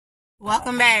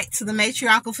Welcome back to the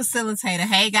Matriarchal Facilitator.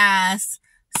 Hey guys,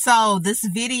 so this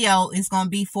video is going to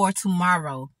be for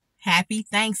tomorrow. Happy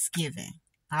Thanksgiving.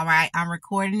 All right, I'm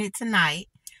recording it tonight,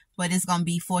 but it's going to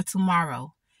be for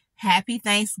tomorrow. Happy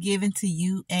Thanksgiving to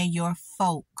you and your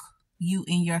folk, you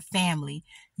and your family,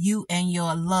 you and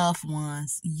your loved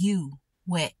ones, you,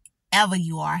 wherever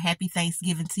you are. Happy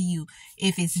Thanksgiving to you.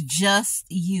 If it's just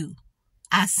you,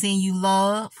 I send you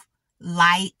love,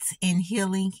 light, and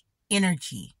healing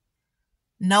energy.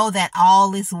 Know that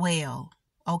all is well,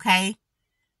 okay?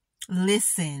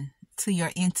 Listen to your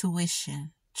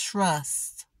intuition.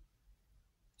 Trust,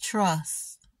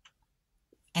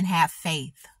 and have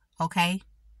faith, okay?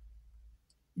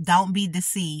 Don't be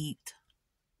deceived.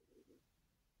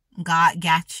 God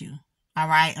got you, all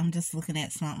right? I'm just looking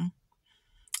at something.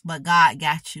 But God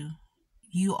got you.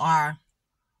 You are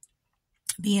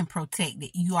being protected.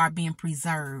 You are being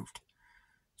preserved.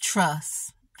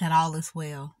 Trust that all is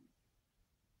well.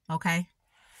 Okay?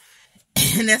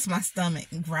 And that's my stomach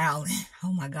growling.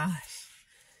 Oh my gosh.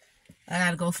 I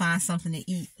gotta go find something to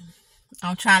eat.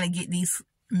 I'm trying to get these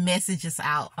messages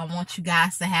out. I want you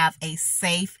guys to have a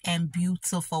safe and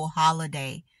beautiful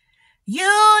holiday.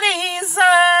 You deserve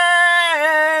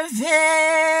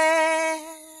it.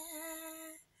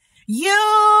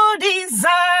 You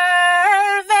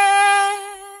deserve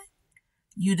it.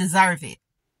 You deserve it.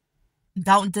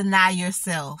 Don't deny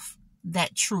yourself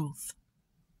that truth.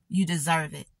 You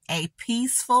deserve it. A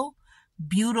peaceful,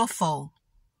 beautiful,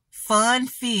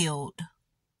 fun-filled,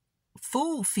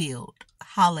 food-filled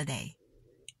holiday.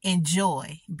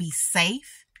 Enjoy. Be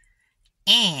safe.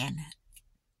 And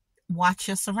watch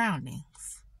your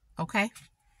surroundings. Okay?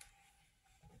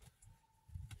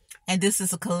 And this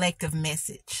is a collective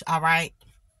message. All right?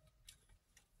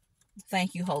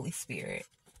 Thank you, Holy Spirit.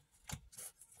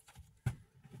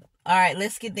 All right,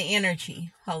 let's get the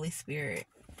energy, Holy Spirit.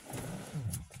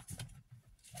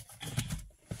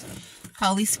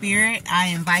 Holy Spirit, I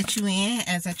invite you in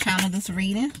as I channel this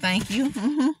reading. Thank you.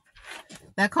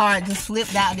 That card just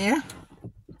flipped out there.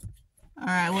 All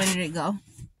right, where did it go?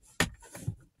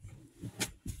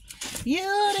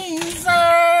 You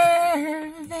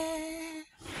deserve it.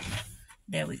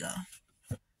 There we go.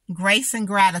 Grace and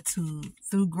gratitude.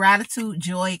 Through gratitude,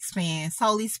 joy expands.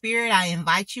 Holy Spirit, I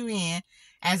invite you in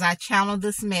as I channel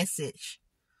this message.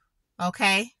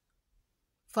 Okay?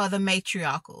 For the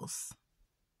matriarchals.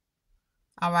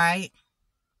 All right.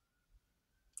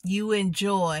 You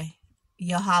enjoy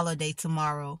your holiday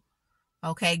tomorrow.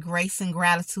 Okay. Grace and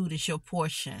gratitude is your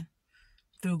portion.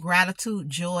 Through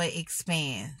gratitude, joy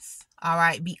expands. All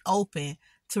right. Be open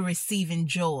to receiving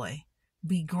joy.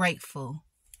 Be grateful.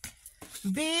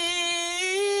 Be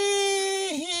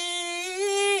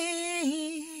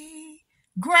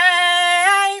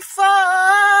grateful.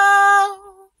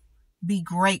 Be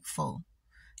grateful.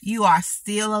 You are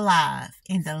still alive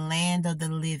in the land of the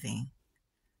living.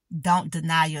 Don't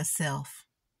deny yourself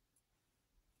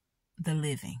the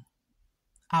living.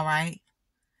 All right?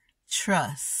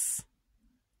 Trust.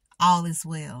 All is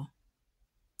well.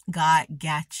 God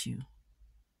got you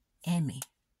and me.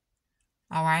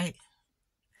 All right?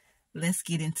 Let's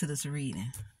get into this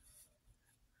reading.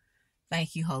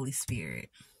 Thank you, Holy Spirit.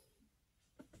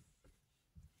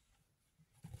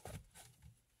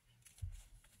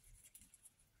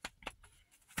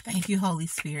 Thank you, Holy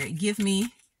Spirit. Give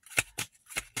me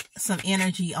some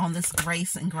energy on this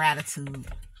grace and gratitude.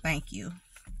 Thank you.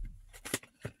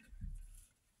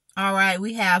 All right,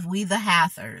 we have We the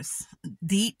Hathors.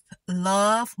 Deep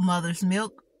love, mother's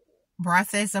milk,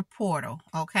 birth as a portal,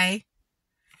 okay?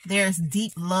 There's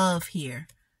deep love here.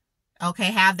 Okay,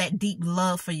 have that deep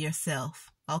love for yourself.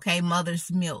 Okay,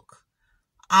 mother's milk.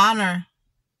 Honor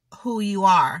who you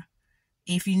are.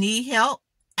 If you need help,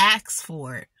 ask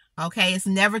for it. Okay, it's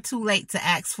never too late to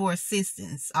ask for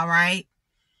assistance, all right?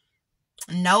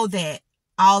 Know that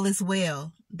all is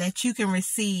well, that you can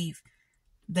receive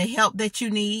the help that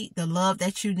you need, the love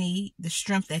that you need, the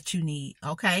strength that you need,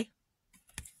 okay?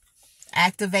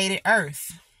 Activated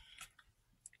earth.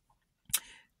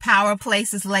 Power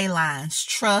places, ley lines.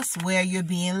 Trust where you're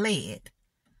being led.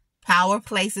 Power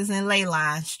places and ley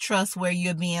lines. Trust where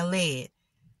you're being led.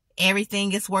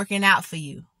 Everything is working out for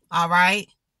you, all right?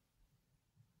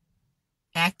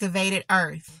 Activated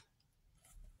earth.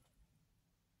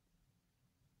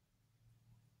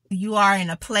 You are in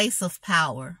a place of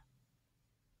power.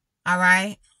 All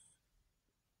right?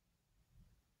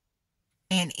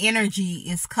 And energy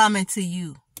is coming to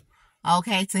you.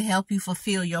 Okay? To help you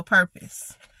fulfill your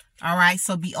purpose. All right?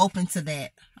 So be open to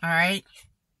that. All right?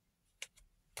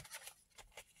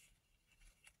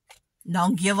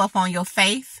 Don't give up on your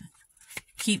faith.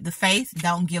 Keep the faith.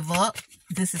 Don't give up.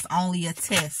 This is only a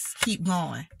test. Keep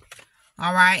going.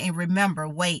 All right. And remember,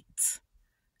 wait.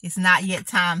 It's not yet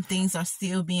time. Things are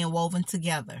still being woven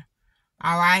together.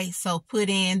 All right. So put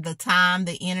in the time,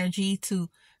 the energy to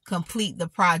complete the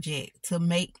project, to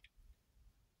make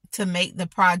the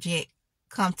project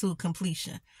come to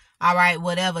completion. All right.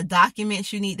 Whatever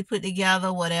documents you need to put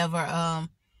together, whatever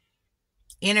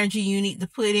energy you need to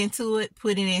put into it,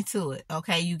 put it into it.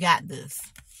 Okay. You got this.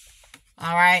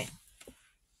 All right.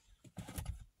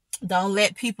 Don't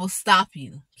let people stop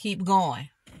you. Keep going.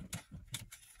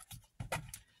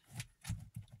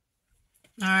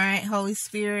 All right, Holy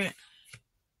Spirit.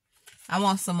 I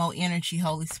want some more energy,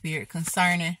 Holy Spirit,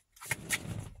 concerning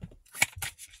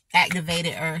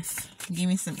activated earth. Give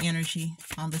me some energy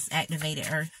on this activated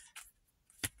earth.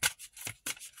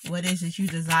 What is it you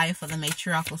desire for the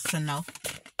matriarchals to know?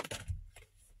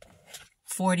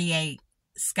 48.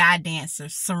 Sky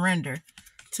Dancers. Surrender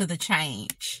to the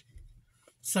change.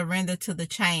 Surrender to the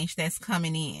change that's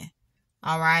coming in.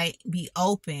 All right? Be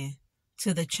open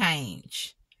to the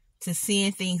change, to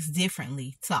seeing things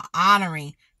differently, to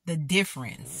honoring the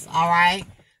difference. All right?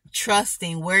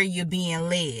 Trusting where you're being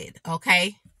led.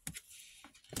 Okay?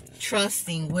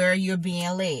 Trusting where you're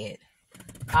being led.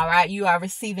 All right? You are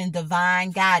receiving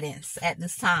divine guidance at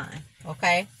this time.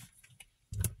 Okay?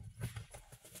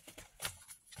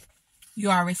 You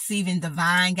are receiving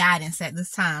divine guidance at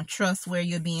this time. Trust where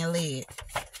you're being led.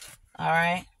 All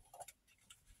right?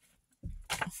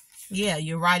 Yeah,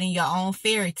 you're writing your own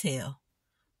fairy tale.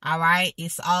 All right?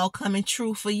 It's all coming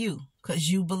true for you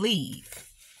because you believe.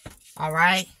 All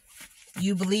right?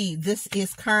 You believe this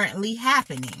is currently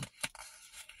happening.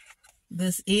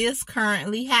 This is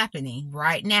currently happening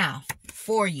right now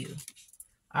for you.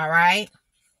 All right?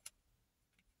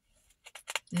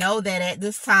 Know that at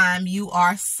this time you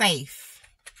are safe.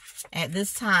 At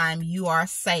this time you are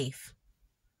safe.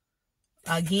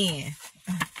 Again,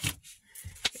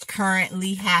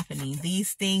 currently happening.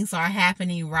 These things are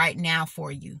happening right now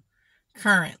for you.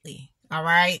 Currently. All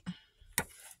right?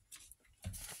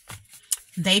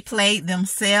 They played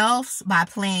themselves by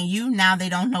playing you. Now they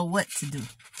don't know what to do.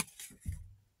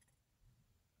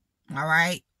 All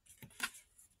right?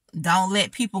 Don't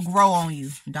let people grow on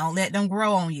you. Don't let them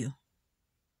grow on you.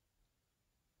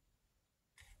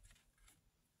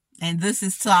 And this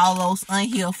is to all those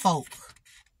unhealed folk.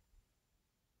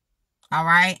 All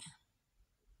right?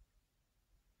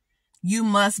 You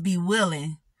must be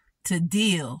willing to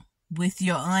deal with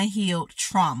your unhealed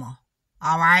trauma.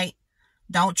 All right?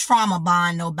 Don't trauma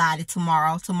bond nobody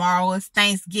tomorrow. Tomorrow is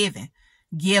Thanksgiving.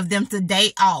 Give them the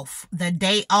day off. The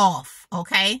day off.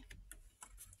 Okay?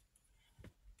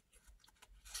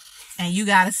 And you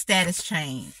got a status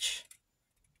change.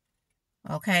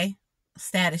 Okay?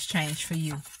 Status change for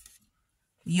you.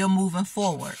 You're moving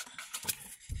forward.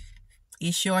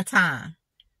 It's your time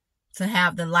to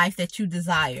have the life that you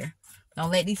desire. Don't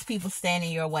let these people stand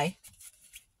in your way.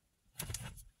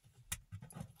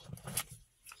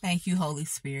 Thank you, Holy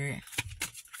Spirit.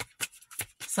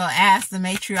 So as the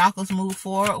matriarchals move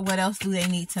forward, what else do they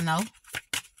need to know?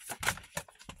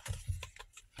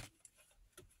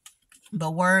 The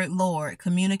word Lord.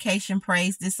 Communication,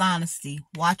 praise, dishonesty.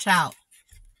 Watch out.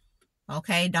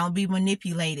 Okay? Don't be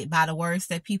manipulated by the words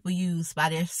that people use, by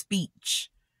their speech.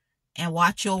 And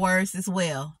watch your words as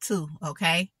well, too.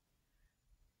 Okay?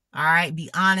 All right? Be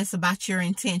honest about your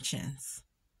intentions.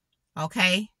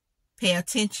 Okay? Pay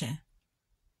attention.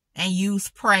 And use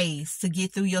praise to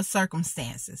get through your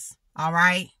circumstances. All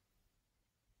right?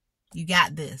 You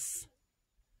got this.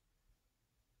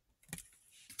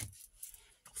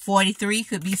 43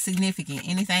 could be significant.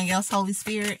 Anything else, Holy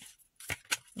Spirit?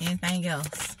 Anything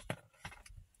else?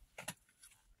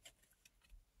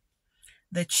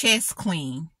 The Chess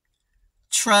Queen.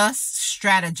 Trust,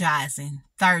 strategizing.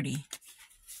 30.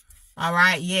 All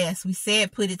right. Yes, we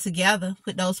said put it together.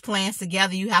 Put those plans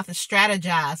together. You have to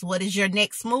strategize. What is your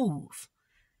next move?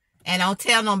 And don't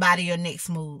tell nobody your next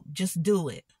move. Just do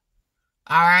it.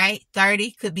 All right.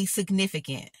 30 could be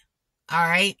significant. All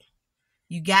right.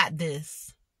 You got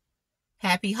this.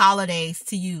 Happy holidays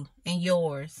to you and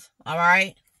yours. All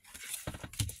right.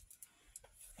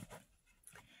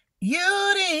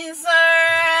 You deserve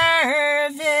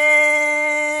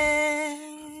it.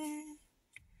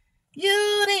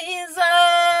 You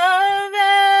deserve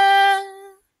it.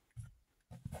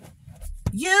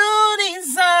 You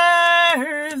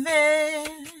deserve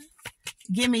it.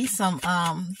 Give me some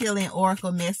healing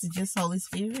oracle messages, Holy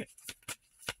Spirit.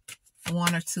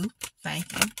 1 or 2.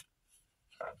 Thank you.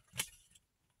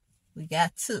 We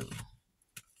got 2.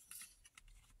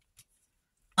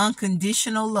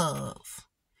 Unconditional love.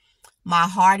 My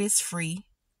heart is free.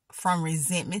 from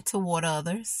resentment toward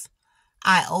others.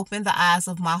 I open the eyes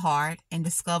of my heart and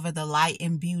discover the light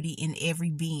and beauty in every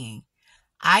being.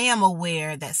 I am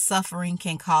aware that suffering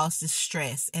can cause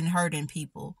distress and hurt in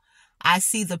people. I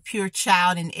see the pure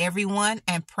child in everyone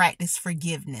and practice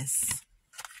forgiveness.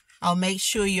 Oh, make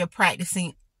sure you're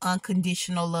practicing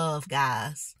unconditional love,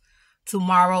 guys.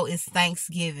 Tomorrow is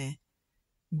Thanksgiving.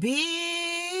 Be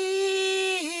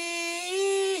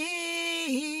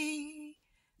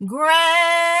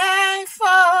grateful.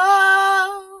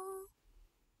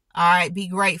 All right, be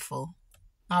grateful.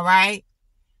 All right.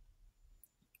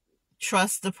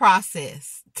 Trust the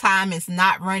process. Time is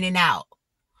not running out.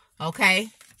 Okay.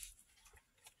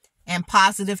 And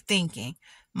positive thinking.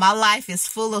 My life is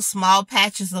full of small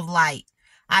patches of light.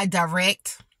 I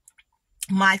direct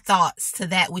my thoughts to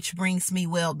that which brings me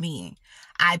well-being.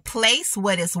 I place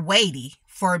what is weighty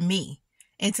for me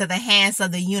into the hands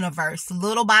of the universe.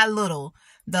 Little by little,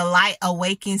 the light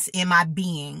awakens in my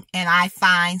being and I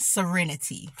find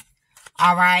serenity.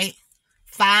 All right?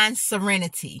 Find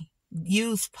serenity.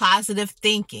 Use positive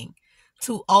thinking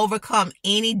to overcome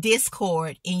any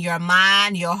discord in your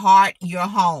mind, your heart, your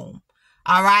home.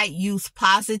 All right? Use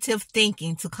positive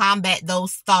thinking to combat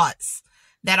those thoughts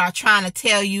that are trying to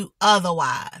tell you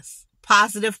otherwise.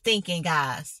 Positive thinking,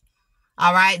 guys.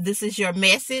 All right? This is your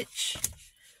message.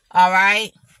 All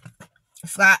right?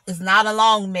 It's not a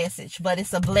long message, but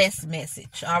it's a blessed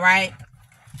message. All right?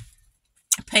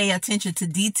 Pay attention to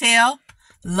detail.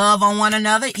 Love on one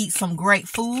another. Eat some great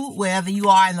food wherever you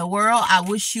are in the world. I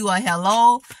wish you a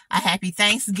hello, a happy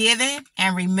Thanksgiving.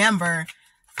 And remember,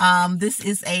 this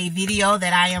is a video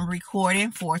that I am recording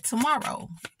for tomorrow.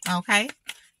 Okay?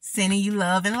 Sending you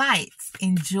love and lights.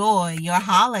 Enjoy your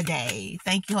holiday.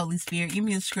 Thank you, Holy Spirit. Give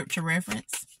me a scripture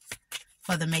reference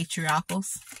for the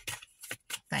matriarchals.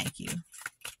 Thank you.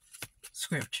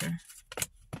 Scripture.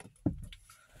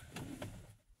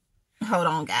 Hold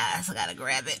on, guys. I gotta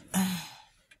grab it.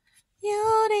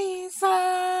 You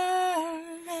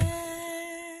deserve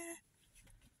it.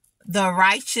 The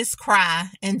righteous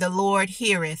cry, and the Lord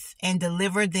heareth, and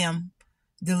delivereth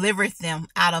them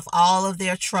out of all of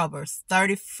their troubles.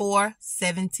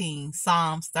 34:17.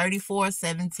 Psalms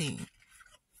 34:17.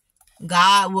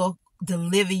 God will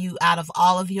deliver you out of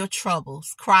all of your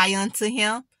troubles. Cry unto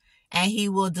him, and he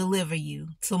will deliver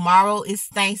you. Tomorrow is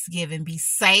Thanksgiving. Be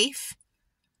safe.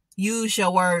 Use your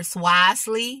words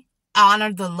wisely.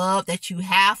 Honor the love that you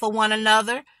have for one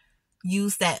another.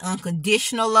 Use that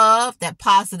unconditional love, that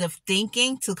positive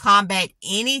thinking to combat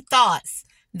any thoughts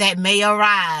that may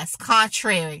arise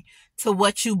contrary to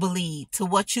what you believe, to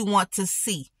what you want to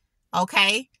see.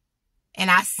 Okay? And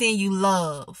I send you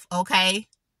love. Okay?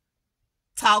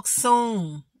 Talk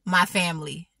soon, my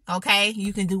family. Okay?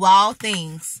 You can do all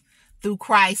things through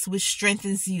Christ, which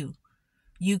strengthens you.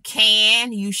 You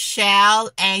can, you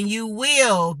shall, and you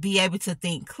will be able to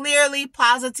think clearly,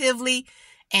 positively,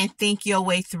 and think your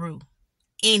way through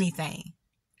anything.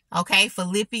 Okay?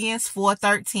 Philippians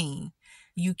 4:13.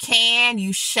 You can,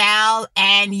 you shall,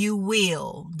 and you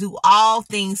will do all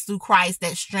things through Christ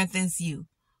that strengthens you.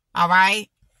 All right?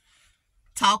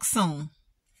 Talk soon.